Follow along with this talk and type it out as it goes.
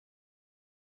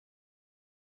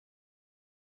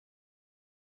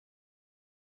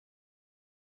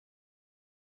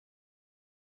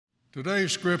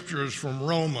Today's scripture is from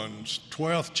Romans,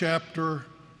 12th chapter,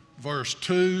 verse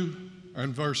 2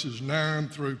 and verses 9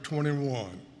 through 21.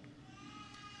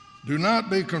 Do not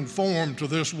be conformed to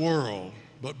this world,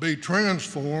 but be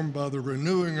transformed by the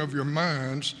renewing of your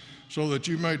minds, so that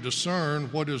you may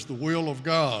discern what is the will of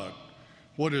God,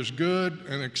 what is good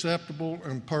and acceptable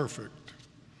and perfect.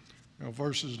 Now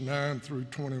verses 9 through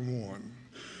 21.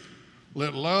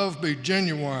 Let love be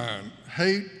genuine,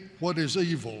 hate what is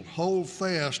evil, hold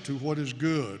fast to what is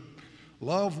good.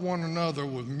 Love one another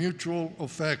with mutual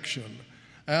affection.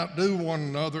 Outdo one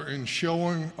another in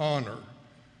showing honor.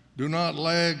 Do not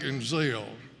lag in zeal.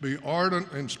 Be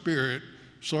ardent in spirit.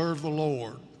 Serve the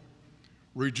Lord.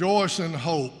 Rejoice in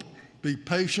hope. Be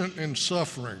patient in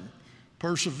suffering.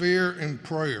 Persevere in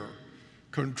prayer.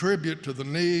 Contribute to the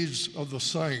needs of the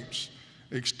saints.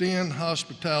 Extend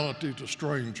hospitality to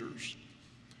strangers.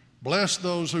 Bless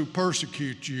those who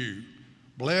persecute you.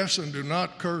 Bless and do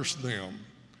not curse them.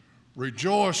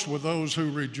 Rejoice with those who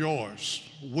rejoice.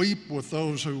 Weep with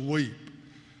those who weep.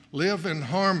 Live in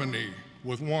harmony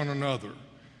with one another.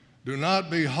 Do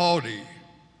not be haughty,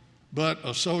 but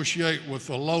associate with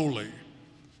the lowly.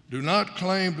 Do not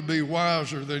claim to be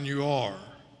wiser than you are.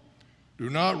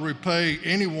 Do not repay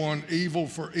anyone evil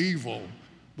for evil,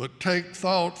 but take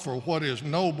thought for what is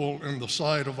noble in the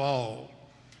sight of all.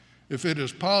 If it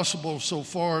is possible, so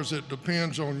far as it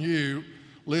depends on you,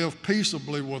 live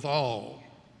peaceably with all.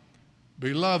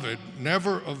 Beloved,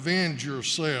 never avenge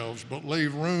yourselves, but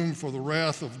leave room for the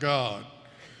wrath of God.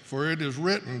 For it is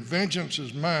written, vengeance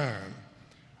is mine.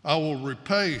 I will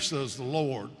repay, says the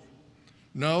Lord.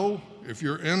 No, if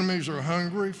your enemies are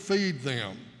hungry, feed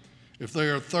them. If they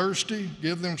are thirsty,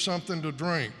 give them something to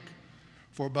drink.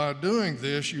 For by doing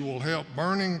this, you will help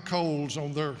burning coals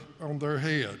on their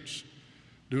heads.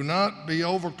 Do not be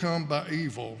overcome by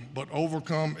evil, but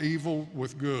overcome evil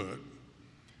with good.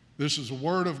 This is the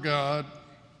word of God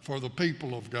for the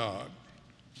people of God.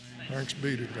 Thanks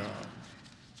be to God.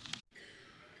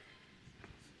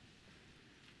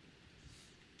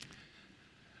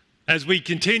 As we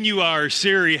continue our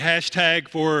series, hashtag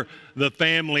for the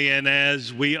family, and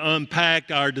as we unpack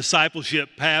our discipleship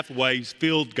pathways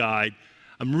field guide,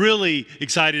 I'm really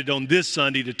excited on this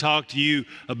Sunday to talk to you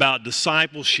about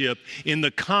discipleship in the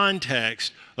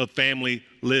context of family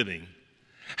living.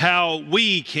 How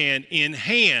we can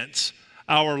enhance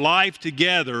our life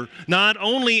together, not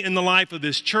only in the life of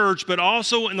this church, but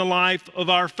also in the life of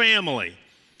our family.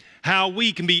 How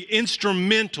we can be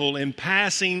instrumental in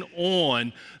passing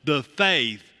on the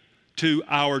faith to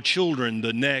our children,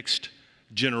 the next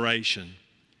generation.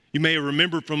 You may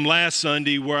remember from last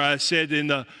Sunday where I said in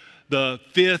the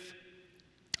fifth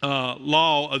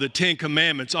law of the Ten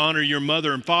Commandments, honor your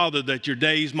mother and father that your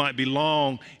days might be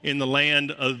long in the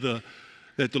land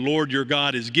that the Lord your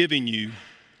God is giving you.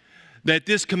 That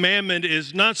this commandment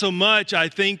is not so much, I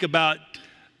think, about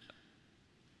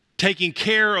taking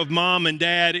care of mom and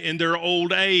dad in their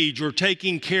old age or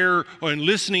taking care and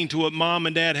listening to what mom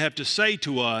and dad have to say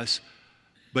to us,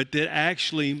 but that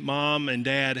actually mom and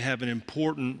dad have an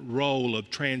important role of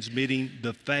transmitting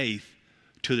the faith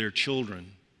to their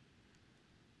children.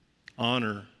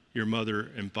 Honor your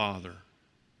mother and father.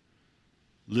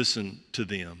 Listen to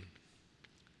them.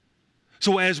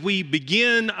 So as we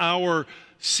begin our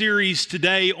series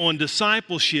today on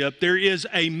discipleship, there is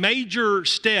a major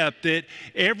step that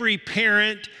every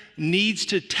parent needs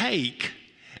to take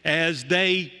as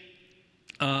they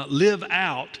live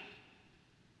out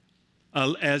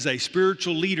as a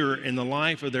spiritual leader in the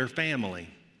life of their family.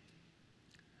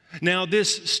 Now,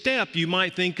 this step you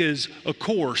might think is a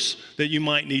course that you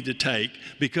might need to take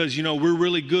because, we're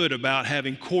really good about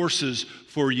having courses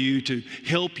for you to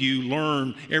help you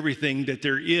learn everything that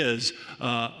there is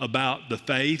about the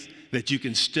faith, that you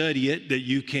can study it, that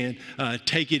you can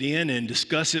take it in and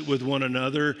discuss it with one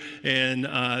another, and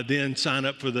then sign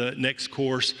up for the next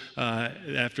course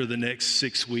after the next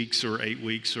 6 weeks or 8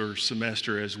 weeks or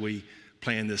semester as we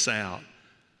plan this out.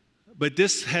 But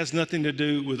this has nothing to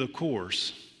do with a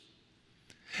course.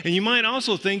 And you might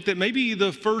also think that maybe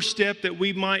the first step that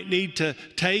we might need to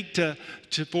take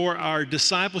for our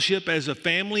discipleship as a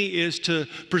family is to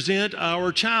present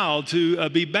our child to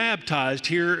be baptized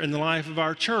here in the life of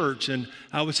our church. And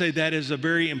I would say that is a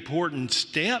very important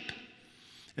step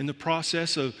in the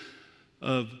process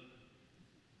of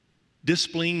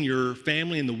disciplining your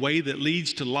family in the way that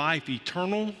leads to life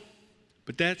eternal.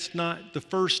 But that's not the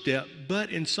first step, but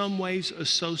in some ways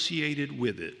associated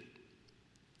with it.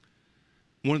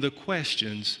 One of the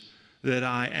questions that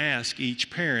I ask each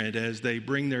parent as they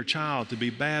bring their child to be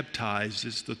baptized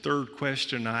is the third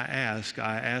question I ask.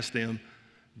 I ask them,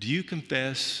 Do you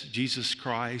confess Jesus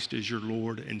Christ as your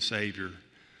Lord and Savior?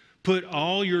 Put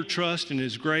all your trust in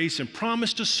His grace and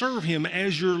promise to serve Him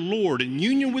as your Lord in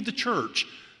union with the church,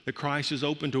 that Christ is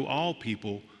open to all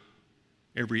people,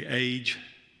 every age,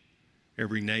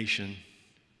 every nation,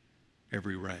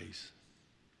 every race.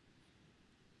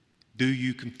 Do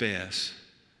you confess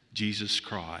Jesus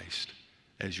Christ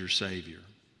as your Savior?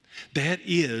 That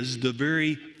is the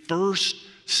very first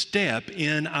step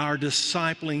in our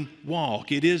discipling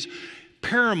walk. It is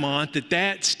paramount that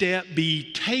that step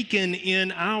be taken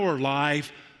in our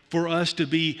life for us to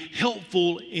be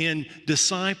helpful in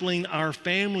discipling our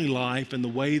family life in the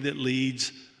way that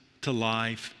leads to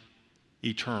life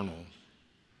eternal.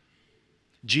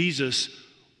 Jesus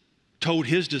told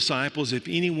His disciples, if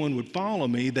anyone would follow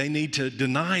me, they need to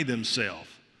deny themselves,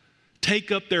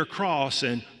 take up their cross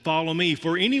and follow me.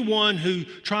 For anyone who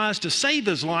tries to save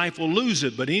his life will lose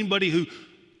it, but anybody who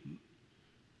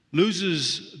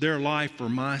loses their life for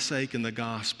my sake and the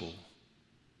gospel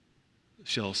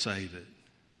shall save it.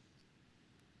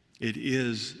 It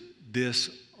is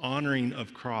this honoring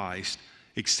of Christ,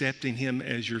 accepting Him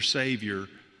as your Savior,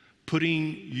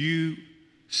 putting you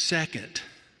second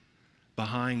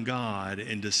behind God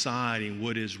and deciding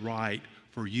what is right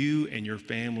for you and your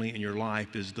family and your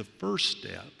life is the first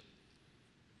step.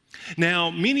 Now,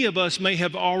 many of us may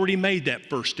have already made that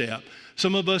first step.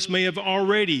 Some of us may have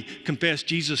already confessed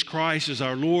Jesus Christ as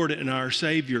our Lord and our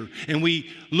Savior. And we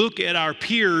look at our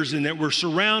peers and that we're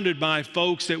surrounded by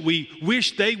folks that we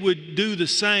wish they would do the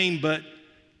same, but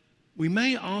we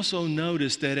may also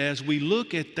notice that as we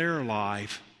look at their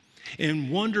life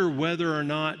and wonder whether or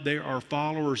not they are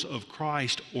followers of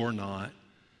Christ or not,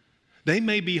 they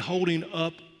may be holding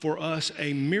up for us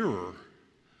a mirror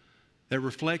that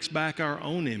reflects back our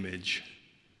own image.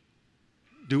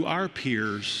 Do our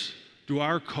peers, do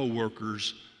our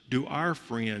coworkers, do our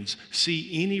friends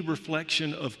see any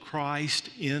reflection of Christ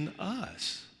in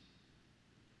us?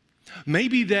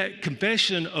 Maybe that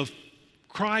confession of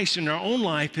Christ in our own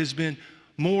life has been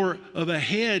more of a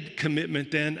head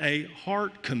commitment than a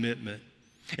heart commitment,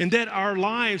 and that our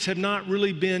lives have not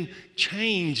really been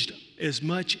changed as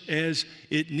much as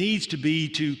it needs to be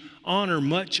to honor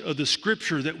much of the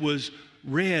scripture that was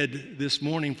read this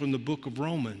morning from the book of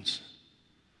Romans.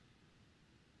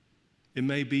 It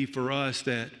may be for us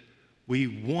that we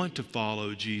want to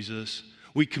follow Jesus.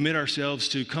 We commit ourselves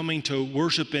to coming to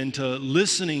worship and to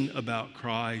listening about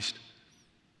Christ,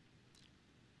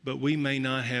 but we may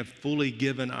not have fully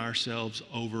given ourselves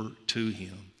over to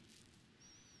Him.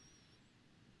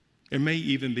 There may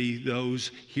even be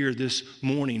those here this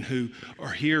morning who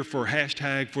are here for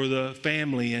hashtag for the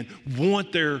family and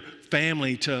want their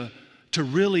family to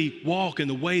really walk in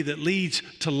the way that leads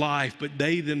to life, but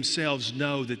they themselves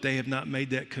know that they have not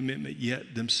made that commitment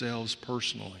yet themselves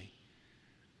personally.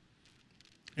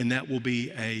 And that will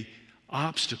be an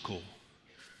obstacle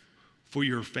for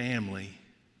your family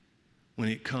when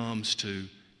it comes to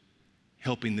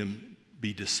helping them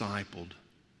be discipled,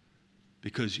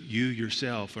 because you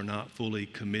yourself are not fully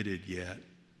committed yet.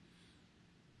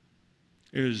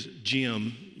 There's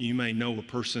Jim. You may know a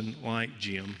person like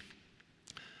Jim.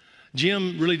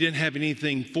 Jim really didn't have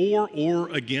anything for or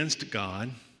against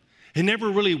God. He never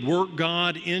really worked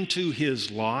God into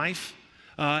his life.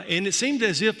 And it seemed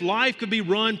as if life could be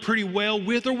run pretty well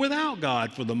with or without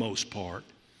God for the most part.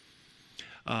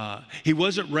 He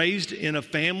wasn't raised in a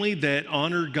family that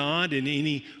honored God in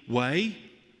any way.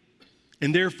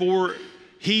 And therefore,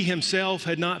 he himself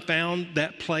had not found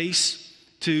that place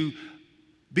to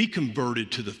be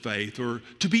converted to the faith or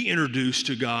to be introduced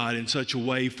to God in such a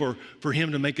way for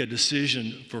him to make a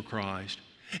decision for Christ.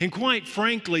 And quite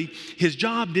frankly, his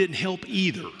job didn't help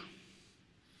either.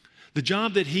 The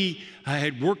job that he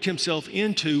had worked himself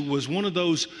into was one of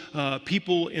those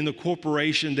people in the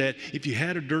corporation that if you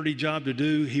had a dirty job to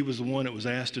do, he was the one that was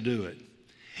asked to do it.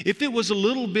 If it was a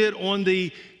little bit on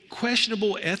the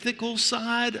questionable ethical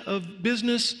side of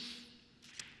business,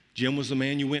 Jim was the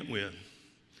man you went with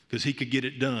because he could get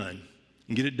it done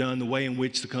and get it done the way in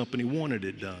which the company wanted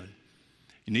it done.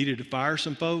 You needed to fire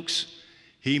some folks,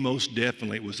 he most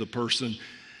definitely was the person.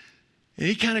 And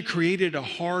he kind of created a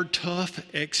hard, tough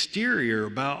exterior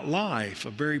about life,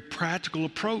 a very practical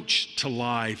approach to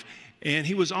life. And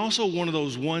he was also one of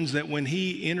those ones that when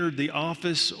he entered the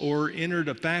office or entered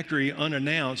a factory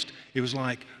unannounced, it was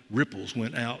like ripples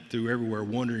went out through everywhere,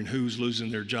 wondering who's losing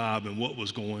their job and what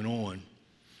was going on.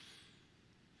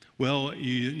 Well,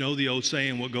 you know the old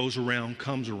saying, what goes around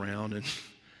comes around.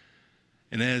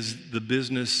 And as the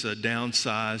business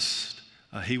downsized,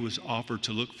 he was offered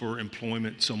to look for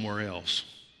employment somewhere else.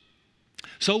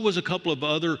 So was a couple of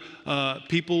other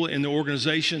people in the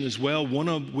organization as well, one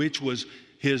of which was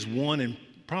his one and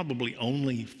probably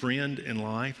only friend in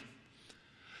life.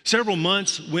 Several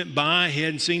months went by. He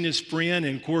hadn't seen his friend,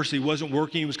 and of course he wasn't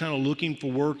working. He was kind of looking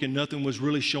for work, and nothing was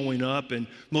really showing up, and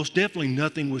most definitely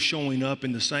nothing was showing up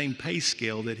in the same pay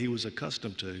scale that he was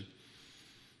accustomed to.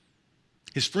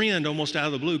 His friend, almost out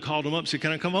of the blue, called him up and said,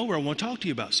 "Can I come over? I want to talk to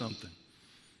you about something."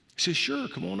 He said, "Sure,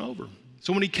 come on over."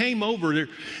 So when he came over there,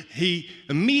 he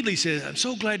immediately said, "I'm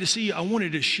so glad to see you. I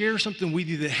wanted to share something with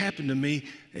you that happened to me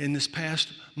in this past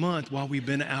month while we've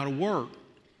been out of work."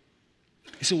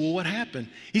 He said, "Well, what happened?"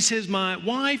 He says, "My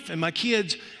wife and my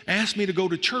kids asked me to go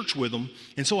to church with them,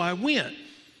 and so I went.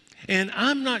 And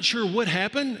I'm not sure what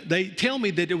happened. They tell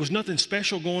me that there was nothing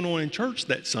special going on in church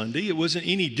that Sunday. It wasn't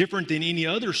any different than any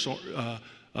other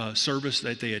service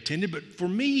that they attended. But for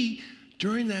me,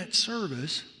 during that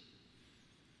service,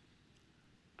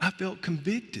 I felt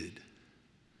convicted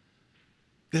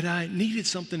that I needed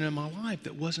something in my life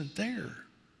that wasn't there.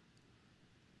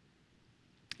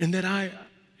 And that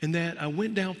I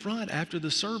went down front after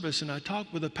the service and I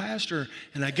talked with the pastor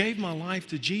and I gave my life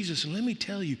to Jesus. And let me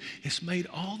tell you, it's made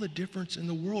all the difference in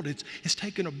the world. It's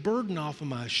taken a burden off of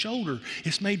my shoulder.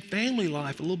 It's made family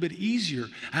life a little bit easier.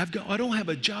 I don't have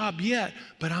a job yet,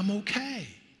 but I'm okay."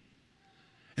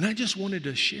 And I just wanted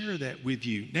to share that with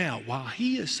you. Now, while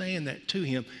he is saying that to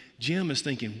him, Jim is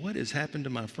thinking, what has happened to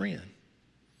my friend?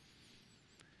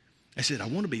 I said, I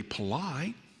want to be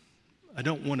polite. I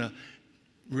don't want to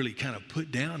really kind of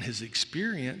put down his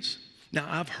experience. Now,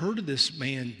 I've heard of this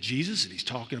man, Jesus, that he's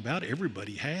talking about.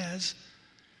 Everybody has.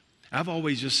 I've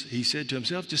always he said to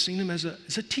himself, just seen him as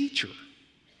a teacher.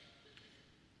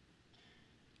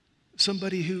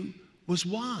 Somebody who was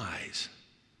wise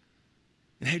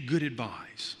and had good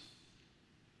advice.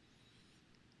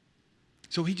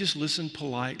 So he just listened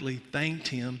politely, thanked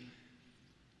him,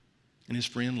 and his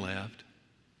friend left.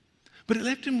 But it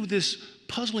left him with this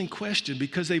puzzling question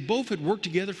because they both had worked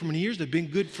together for many years. They've been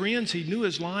good friends. He knew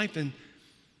his life. And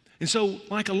so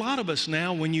like a lot of us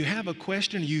now, when you have a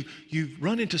question, you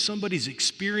run into somebody's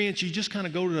experience, you just kind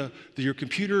of go to your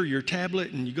computer or your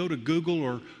tablet and you go to Google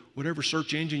or whatever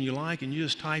search engine you like, and you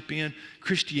just type in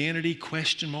Christianity ?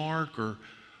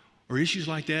 Or issues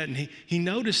like that. And he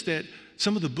noticed that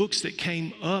some of the books that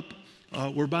came up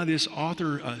were by this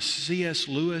author, C.S.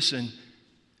 Lewis, and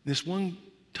this one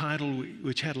title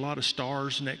which had a lot of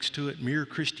stars next to it, Mere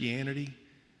Christianity.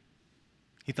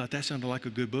 He thought that sounded like a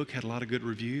good book, had a lot of good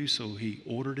reviews, so he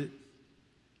ordered it.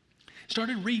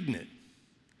 Started reading it.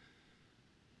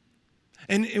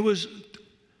 And it was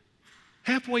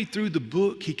halfway through the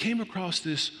book, he came across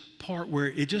this part where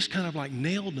it just kind of like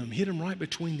nailed him, hit him right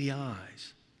between the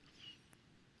eyes.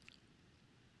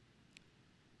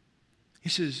 He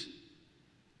says,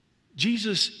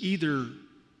 Jesus either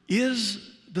is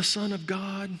the Son of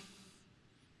God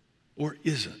or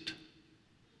isn't,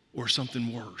 or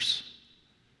something worse.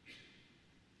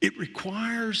 It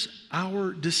requires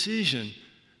our decision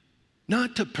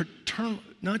not to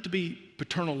be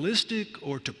paternalistic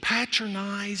or to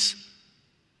patronize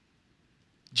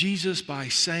Jesus by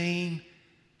saying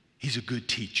he's a good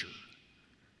teacher.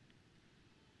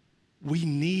 We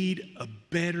need a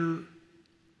better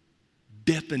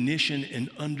definition and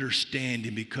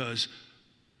understanding because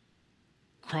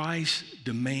Christ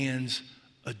demands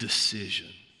a decision.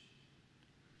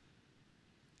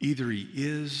 Either he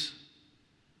is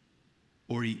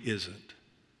or he isn't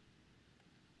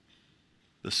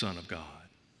the Son of God.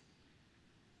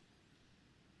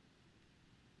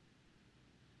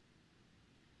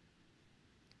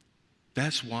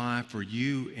 That's why for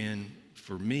you and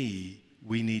for me,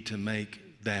 we need to make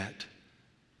that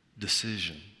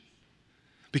decision.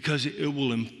 Because it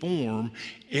will inform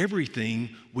everything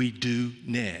we do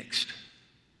next.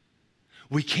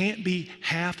 We can't be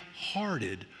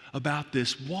half-hearted about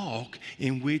this walk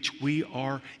in which we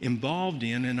are involved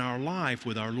in our life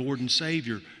with our Lord and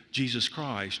Savior, Jesus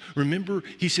Christ. Remember,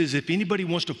 he says, if anybody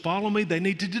wants to follow me, they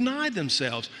need to deny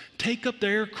themselves. Take up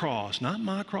their cross, not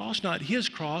my cross, not his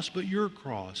cross, but your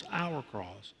cross, our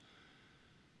cross.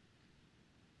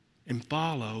 And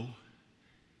follow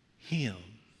him.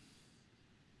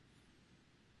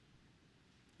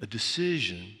 A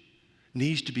decision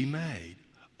needs to be made.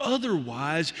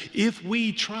 Otherwise, if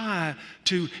we try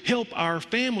to help our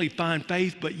family find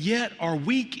faith, but yet are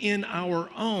weak in our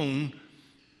own,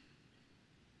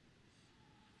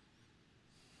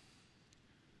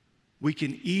 we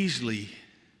can easily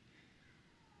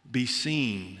be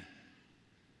seen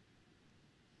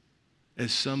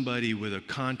as somebody with a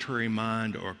contrary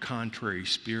mind or a contrary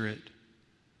spirit.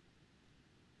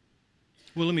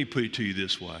 Well, let me put it to you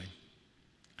this way.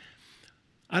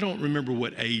 I don't remember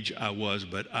what age I was,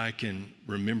 but I can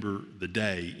remember the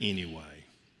day anyway.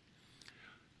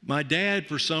 My dad,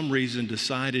 for some reason,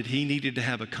 decided he needed to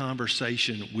have a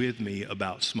conversation with me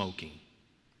about smoking.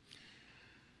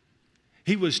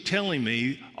 He was telling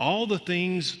me all the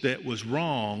things that was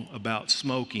wrong about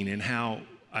smoking and how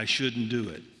I shouldn't do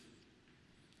it.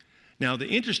 Now, the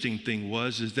interesting thing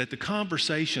is that the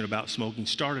conversation about smoking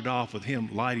started off with him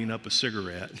lighting up a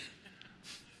cigarette.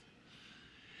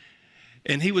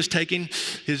 And he was taking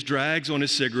his drags on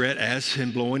his cigarette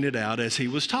and blowing it out as he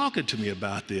was talking to me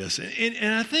about this.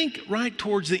 And I think right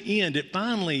towards the end, it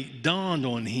finally dawned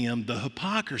on him the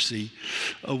hypocrisy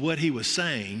of what he was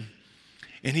saying.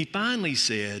 And he finally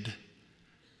said,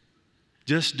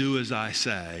 just do as I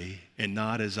say and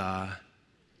not as I.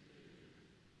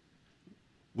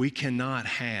 We cannot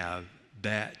have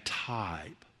that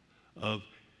type of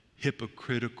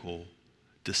hypocritical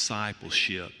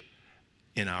discipleship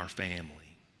in our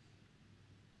family.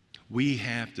 We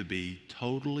have to be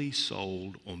totally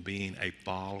sold on being a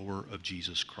follower of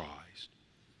Jesus Christ.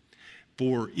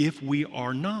 For if we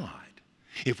are not,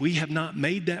 if we have not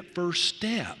made that first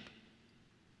step,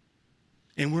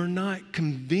 and we're not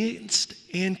convinced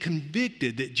and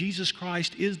convicted that Jesus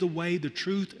Christ is the way, the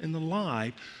truth, and the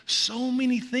life, so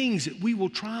many things that we will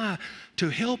try to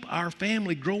help our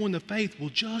family grow in the faith will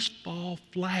just fall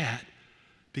flat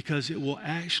because it will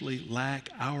actually lack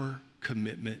our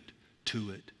commitment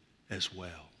to it as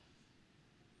well.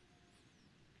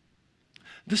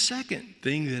 The second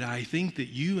thing that I think that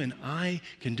you and I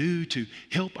can do to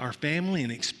help our family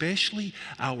and especially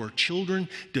our children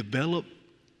develop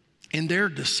in their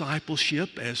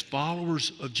discipleship as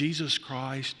followers of Jesus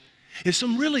Christ is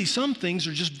some things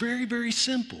are just very, very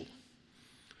simple.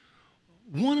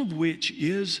 One of which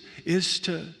is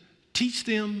to teach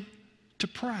them to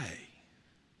pray.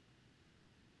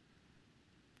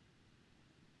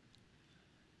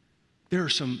 There are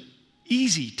some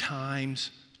easy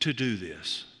times to do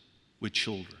this with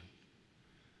children.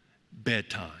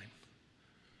 Bedtime.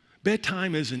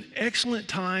 Bedtime is an excellent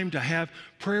time to have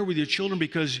prayer with your children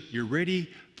because you're ready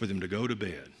for them to go to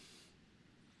bed.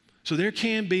 So there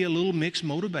can be a little mixed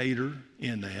motivator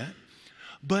in that,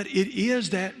 but it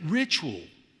is that ritual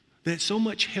that so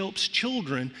much helps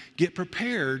children get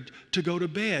prepared to go to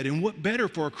bed. And what better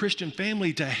for a Christian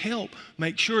family to help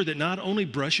make sure that not only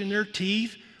brushing their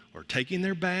teeth or taking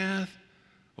their bath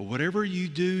or whatever you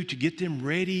do to get them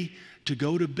ready to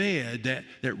go to bed,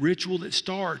 that ritual that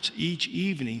starts each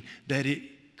evening, that it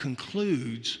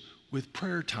concludes with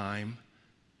prayer time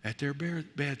at their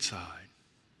bedside.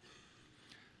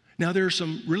 Now, there are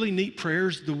some really neat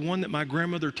prayers. The one that my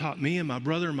grandmother taught me and my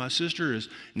brother and my sister is,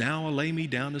 now I lay me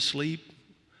down to sleep.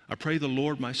 I pray the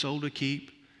Lord my soul to keep.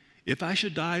 If I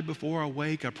should die before I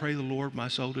wake, I pray the Lord my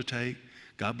soul to take.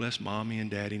 God bless Mommy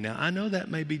and Daddy. Now, I know that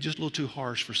may be just a little too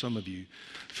harsh for some of you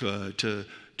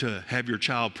to have your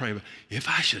child pray, if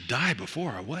I should die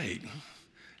before I wake.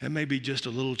 That may be just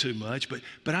a little too much, but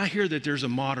I hear that there's a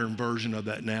modern version of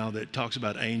that now that talks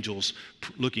about angels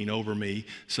looking over me,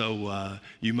 so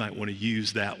you might want to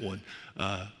use that one.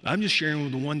 I'm just sharing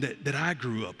with the one that I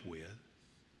grew up with.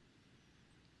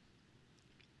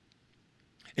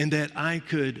 And that I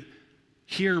could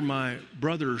hear my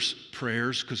brother's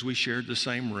prayers because we shared the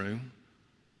same room.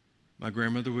 My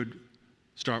grandmother would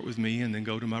start with me and then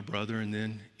go to my brother and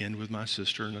then end with my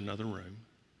sister in another room.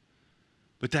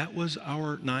 But that was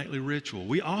our nightly ritual.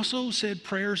 We also said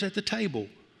prayers at the table,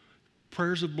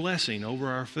 prayers of blessing over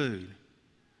our food.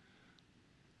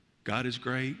 God is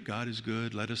great, God is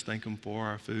good, let us thank Him for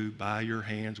our food. By your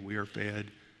hands we are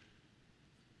fed.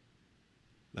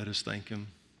 Let us thank Him.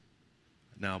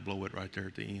 Now I'll blow it right there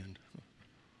at the end.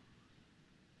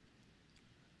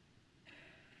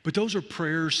 But those are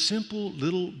prayers, simple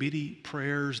little bitty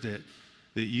prayers that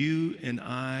you and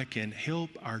I can help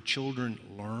our children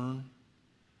learn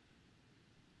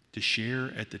to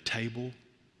share at the table,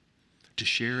 to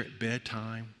share at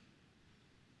bedtime,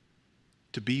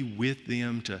 to be with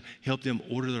them, to help them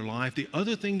order their life. The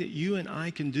other thing that you and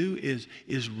I can do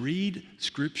is read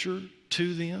Scripture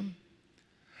to them.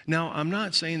 Now, I'm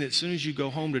not saying that as soon as you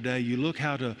go home today, you look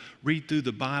how to read through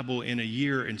the Bible in a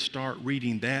year and start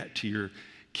reading that to your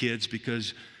kids,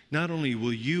 because not only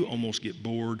will you almost get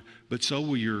bored, but so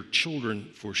will your children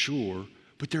for sure.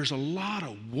 But there's a lot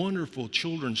of wonderful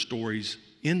children's stories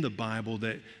in the Bible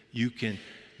that you can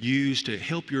use to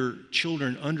help your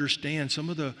children understand some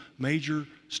of the major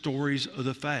stories of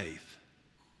the faith.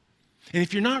 And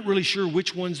if you're not really sure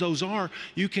which ones those are,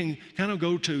 you can kind of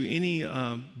go to any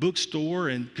bookstore,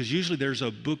 and because usually there's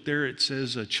a book there, it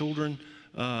says children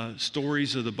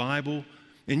stories of the Bible.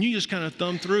 And you just kind of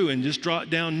thumb through and just jot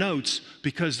down notes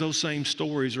because those same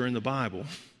stories are in the Bible.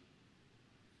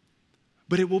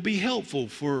 But it will be helpful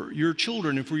for your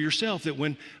children and for yourself that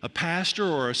when a pastor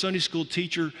or a Sunday school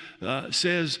teacher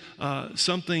says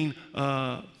something,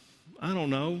 I don't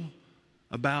know,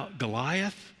 about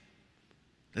Goliath,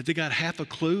 that they got half a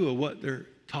clue of what they're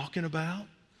talking about.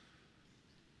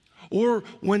 Or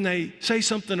when they say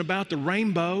something about the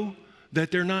rainbow, that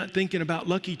they're not thinking about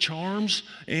Lucky Charms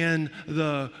and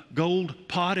the gold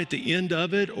pot at the end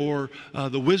of it, or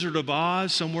the Wizard of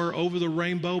Oz somewhere over the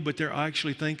rainbow, but they're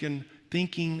actually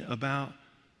thinking about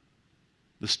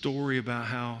the story about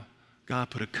how God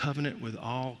put a covenant with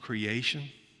all creation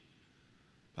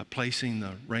by placing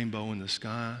the rainbow in the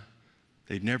sky.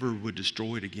 They never would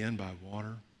destroy it again by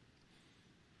water.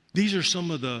 These are some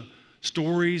of the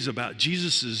stories about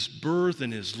Jesus' birth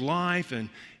and his life and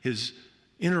his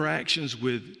interactions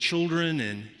with children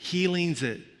and healings,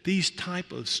 that these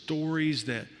type of stories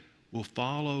that will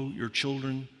follow your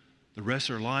children the rest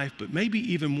of their life, but maybe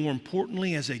even more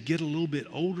importantly as they get a little bit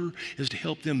older, is to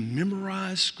help them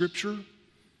memorize Scripture.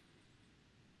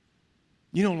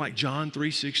 You know, like John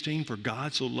 3:16, for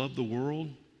God so loved the world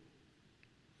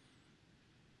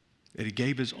that he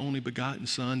gave his only begotten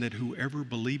Son, that whoever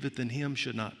believeth in him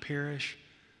should not perish,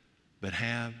 but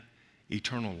have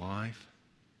eternal life.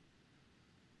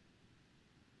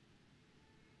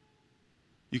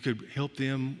 You could help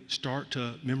them start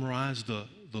to memorize the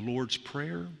Lord's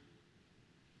Prayer.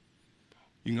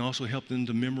 You can also help them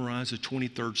to memorize the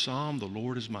 23rd Psalm, the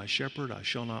Lord is my shepherd, I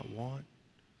shall not want.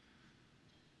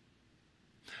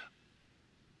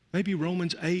 Maybe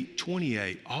Romans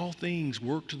 8:28, all things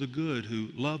work to the good who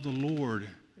love the Lord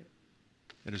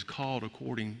and is called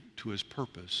according to his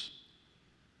purpose.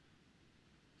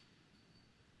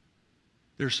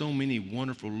 There's so many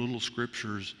wonderful little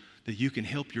scriptures that you can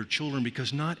help your children,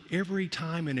 because not every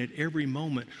time and at every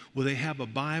moment will they have a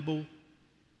Bible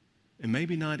and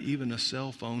maybe not even a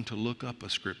cell phone to look up a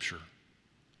scripture.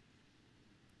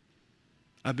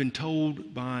 I've been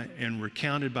told by and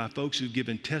recounted by folks who've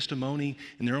given testimony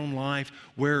in their own life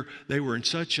where they were in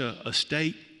such a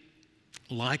state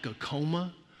like a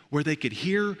coma, where they could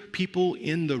hear people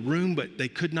in the room but they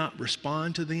could not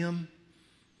respond to them.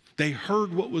 They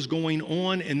heard what was going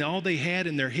on, and all they had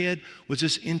in their head was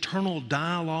this internal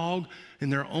dialogue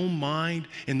in their own mind.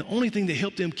 And the only thing that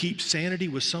helped them keep sanity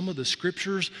was some of the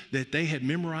scriptures that they had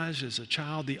memorized as a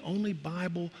child. The only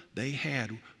Bible they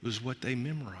had was what they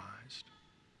memorized.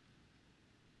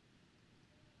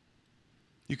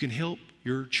 You can help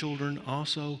your children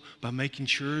also by making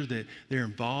sure that they're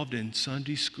involved in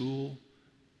Sunday school.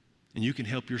 And you can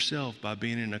help yourself by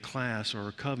being in a class or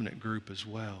a covenant group as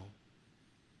well.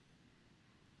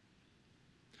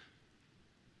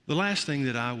 The last thing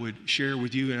that I would share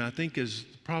with you, and I think is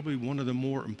probably one of the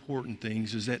more important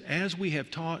things, is that as we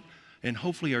have taught and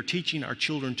hopefully are teaching our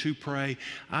children to pray,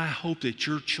 I hope that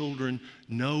your children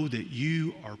know that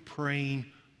you are praying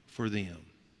for them.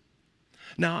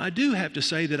 Now, I do have to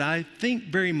say that I think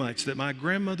very much that my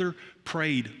grandmother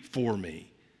prayed for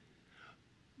me.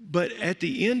 But at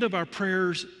the end of our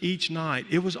prayers each night,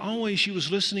 it was always she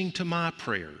was listening to my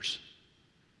prayers.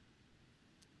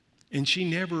 And she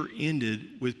never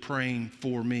ended with praying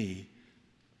for me.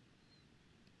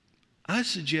 I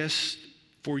suggest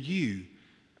for you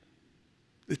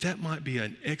that that might be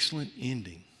an excellent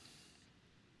ending,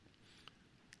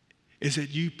 is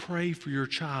that you pray for your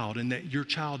child and that your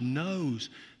child knows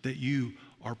that you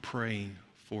are praying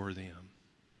for them.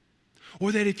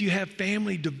 Or that if you have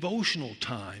family devotional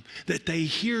time, that they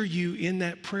hear you in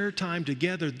that prayer time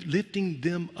together, lifting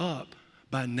them up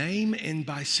by name and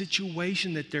by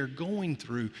situation that they're going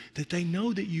through, that they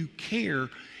know that you care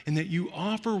and that you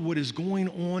offer what is going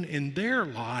on in their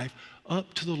life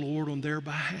up to the Lord on their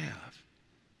behalf.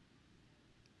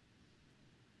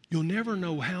 You'll never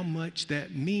know how much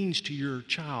that means to your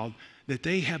child, that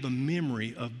they have a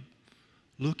memory of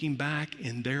looking back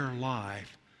in their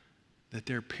life that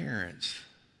their parents,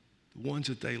 the ones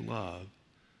that they love,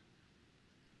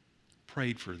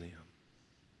 prayed for them.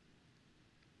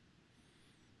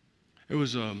 There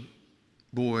was a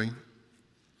boy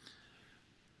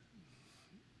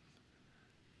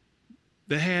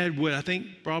that had what I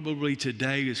think probably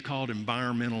today is called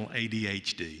environmental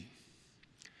ADHD.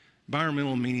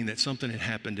 Environmental meaning that something had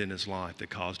happened in his life that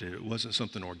caused it. It wasn't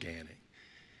something organic.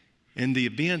 And the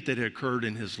event that had occurred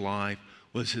in his life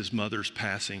was his mother's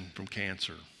passing from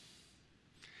cancer.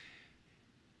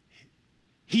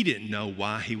 He didn't know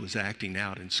why he was acting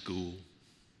out in school.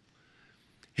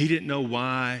 He didn't know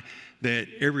why that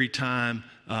every time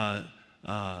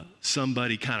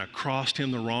somebody kind of crossed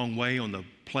him the wrong way on the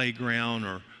playground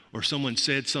or someone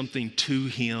said something to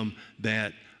him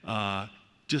that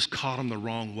just caught him the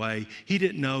wrong way. He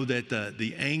didn't know that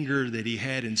the anger that he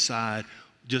had inside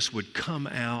just would come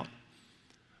out,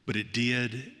 but it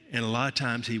did. And a lot of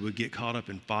times he would get caught up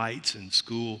in fights in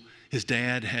school. His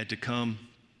dad had to come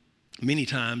many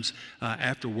times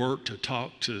after work to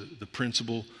talk to the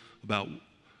principal about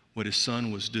what his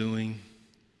son was doing,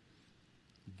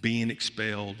 being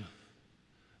expelled,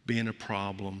 being a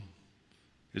problem.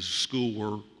 His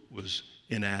schoolwork was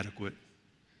inadequate.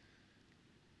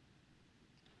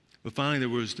 But finally, there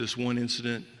was this one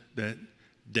incident that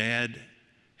Dad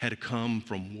had to come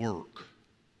from work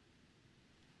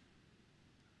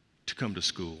to come to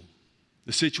school.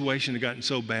 The situation had gotten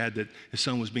so bad that his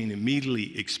son was being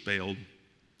immediately expelled.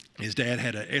 His dad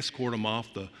had to escort him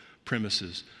off the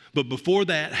premises. But before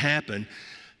that happened,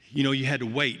 you know, you had to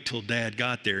wait till Dad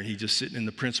got there, and he's just sitting in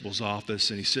the principal's office,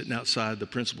 and he's sitting outside the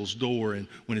principal's door, and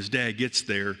when his dad gets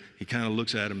there, he kind of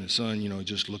looks at him, and son, you know,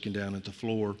 just looking down at the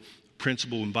floor.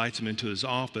 Principal invites him into his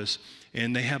office,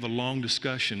 and they have a long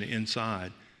discussion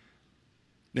inside.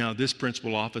 Now, this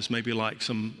principal office may be like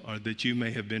some that you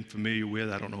may have been familiar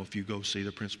with. I don't know if you go see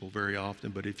the principal very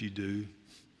often, but if you do.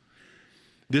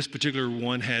 This particular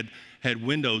one had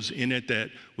windows in it that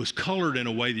was colored in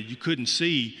a way that you couldn't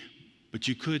see, but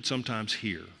you could sometimes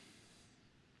hear.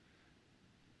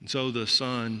 And so the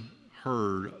son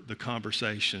heard the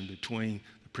conversation between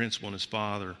the principal and his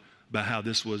father about how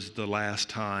this was the last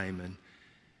time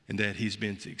and that he's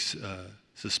been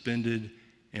suspended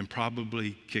and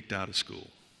probably kicked out of school.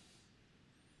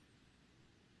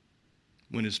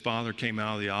 When his father came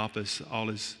out of the office, all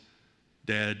his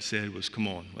dad said was, "Come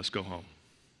on, let's go home."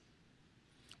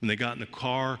 When they got in the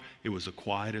car, it was the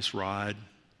quietest ride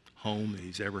home that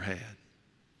he's ever had.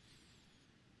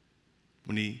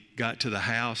 When he got to the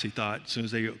house, he thought as soon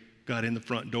as they got in the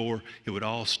front door, it would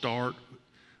all start,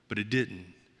 but it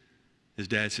didn't. His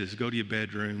dad says, "Go to your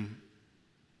bedroom.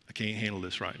 I can't handle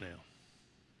this right now."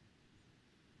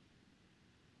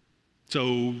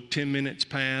 So 10 minutes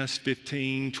passed,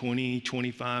 15, 20,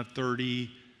 25, 30.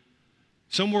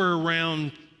 Somewhere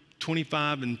around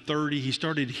 25 and 30, he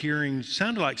started hearing,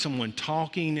 sounded like someone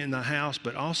talking in the house,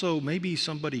 but also maybe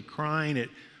somebody crying. At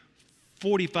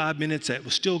 45 minutes, that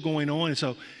was still going on. And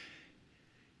so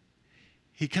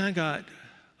he kind of got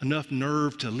enough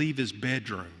nerve to leave his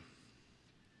bedroom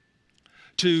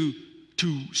to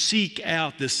seek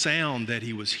out the sound that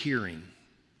he was hearing.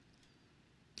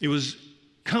 It was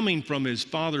coming from his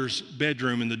father's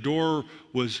bedroom, and the door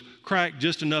was cracked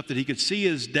just enough that he could see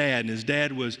his dad, and his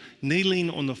dad was kneeling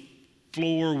on the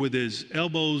floor with his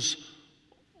elbows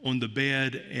on the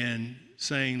bed and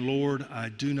saying, "Lord, I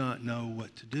do not know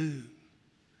what to do.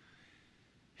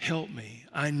 Help me.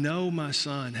 I know my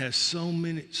son has so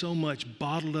much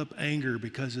bottled up anger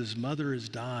because his mother has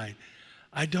died.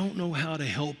 I don't know how to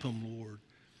help him, Lord.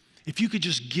 If you could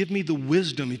just give me the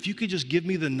wisdom, if you could just give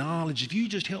me the knowledge, if you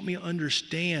just help me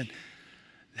understand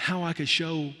how I could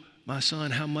show my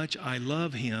son how much I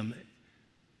love him,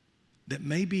 that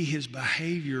maybe his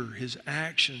behavior, his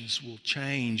actions will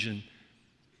change." And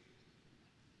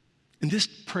this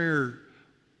prayer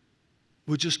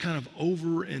would just kind of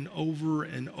over and over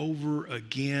and over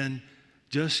again,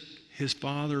 just his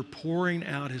father pouring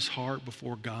out his heart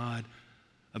before God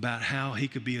about how he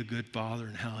could be a good father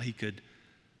and how he could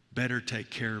better take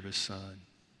care of his son.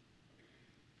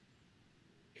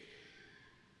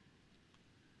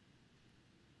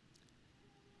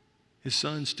 His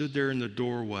son stood there in the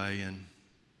doorway and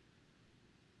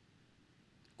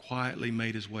quietly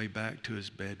made his way back to his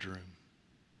bedroom.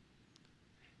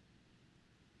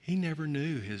 He never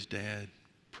knew his dad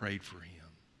prayed for him.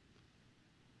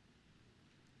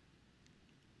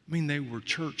 I mean, they were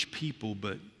church people,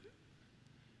 but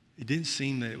it didn't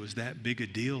seem that it was that big a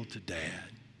deal to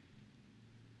Dad.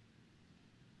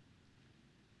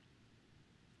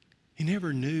 He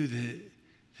never knew that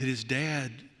his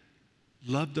dad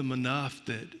loved him enough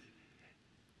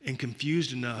and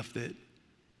confused enough that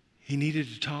he needed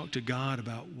to talk to God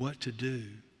about what to do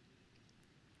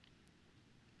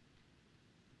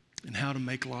and how to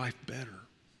make life better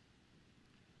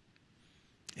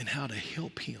and how to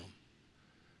help him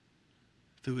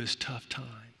through his tough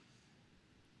time.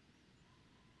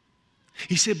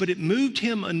 He said, but it moved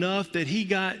him enough that he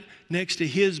got next to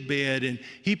his bed and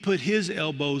he put his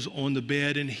elbows on the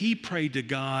bed and he prayed to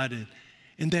God,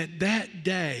 and that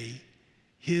day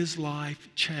his life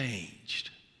changed.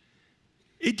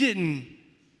 It didn't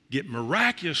get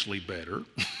miraculously better.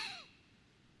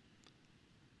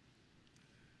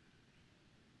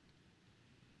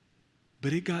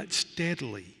 But it got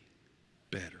steadily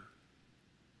better.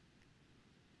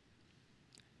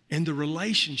 And the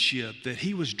relationship that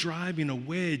he was driving a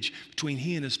wedge between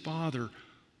he and his father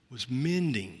was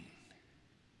mending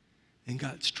and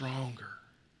got stronger.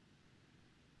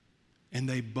 And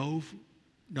they both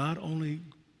not only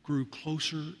grew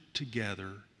closer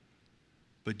together,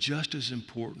 but just as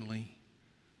importantly,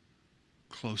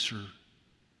 closer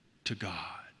to God.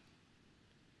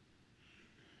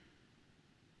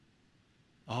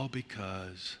 All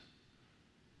because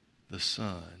the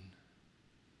son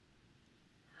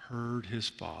heard his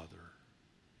father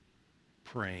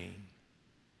praying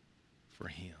for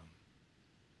him.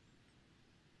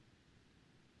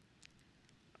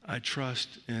 I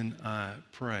trust and I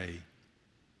pray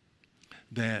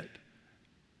that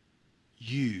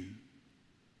you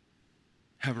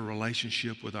have a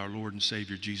relationship with our Lord and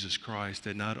Savior Jesus Christ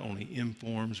that not only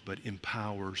informs but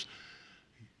empowers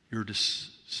your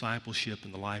discipleship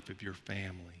in the life of your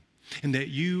family, and that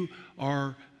you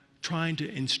are trying to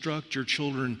instruct your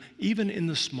children even in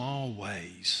the small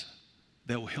ways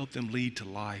that will help them lead to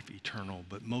life eternal,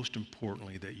 but most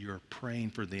importantly that you're praying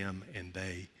for them and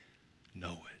they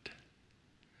know it.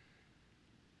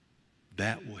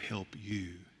 That will help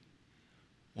you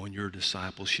on your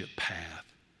discipleship path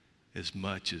as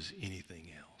much as anything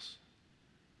else.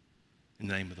 In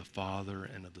the name of the Father,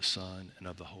 and of the Son, and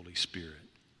of the Holy Spirit.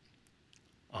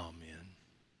 Amen.